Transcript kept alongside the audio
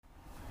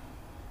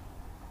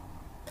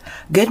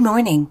Good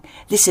morning.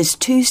 This is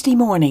Tuesday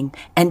morning,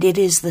 and it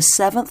is the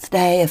 7th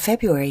day of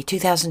February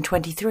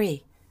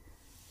 2023.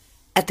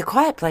 At the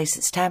Quiet Place,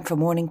 it's time for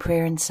morning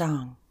prayer and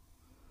song.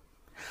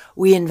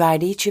 We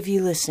invite each of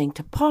you listening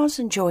to pause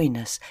and join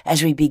us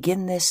as we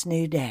begin this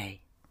new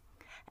day,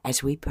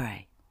 as we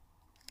pray.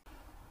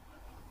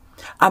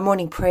 Our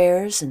morning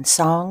prayers and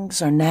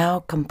songs are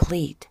now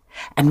complete,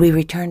 and we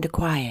return to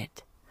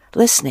quiet,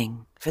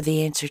 listening for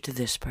the answer to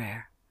this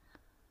prayer.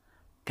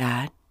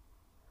 God,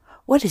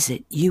 what is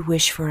it you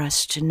wish for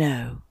us to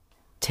know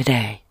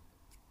today?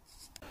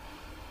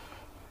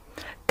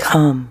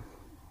 Come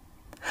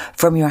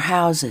from your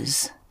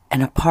houses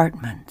and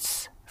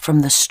apartments, from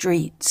the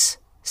streets,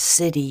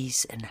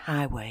 cities, and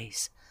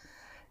highways.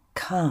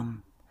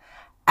 Come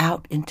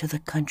out into the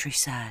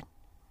countryside.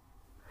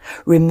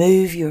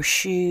 Remove your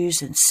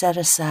shoes and set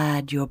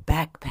aside your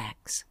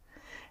backpacks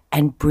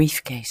and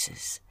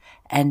briefcases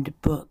and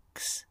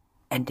books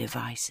and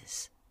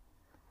devices.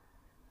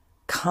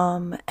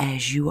 Come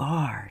as you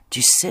are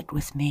to sit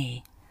with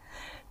me,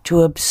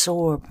 to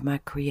absorb my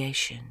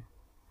creation,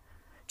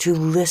 to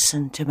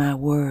listen to my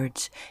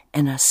words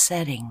in a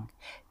setting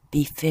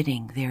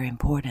befitting their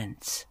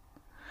importance.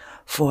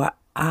 For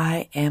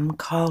I am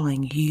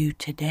calling you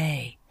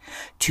today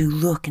to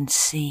look and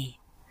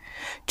see,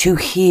 to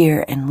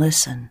hear and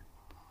listen.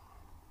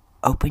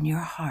 Open your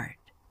heart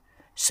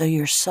so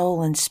your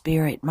soul and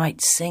spirit might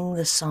sing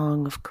the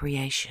song of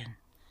creation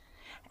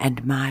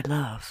and my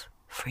love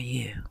for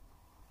you.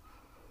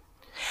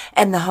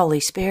 And the Holy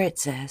Spirit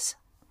says,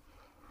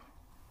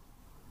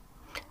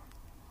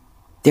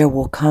 there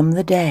will come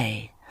the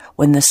day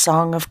when the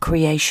song of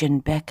creation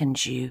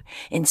beckons you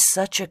in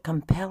such a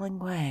compelling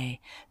way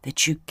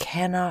that you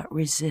cannot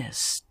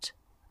resist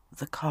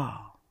the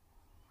call,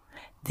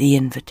 the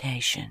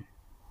invitation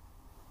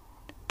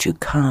to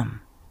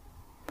come,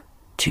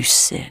 to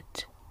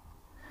sit,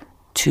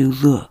 to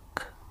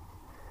look,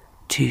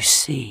 to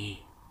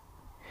see,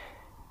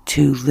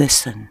 to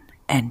listen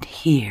and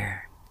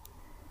hear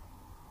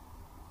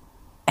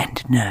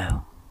and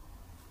know.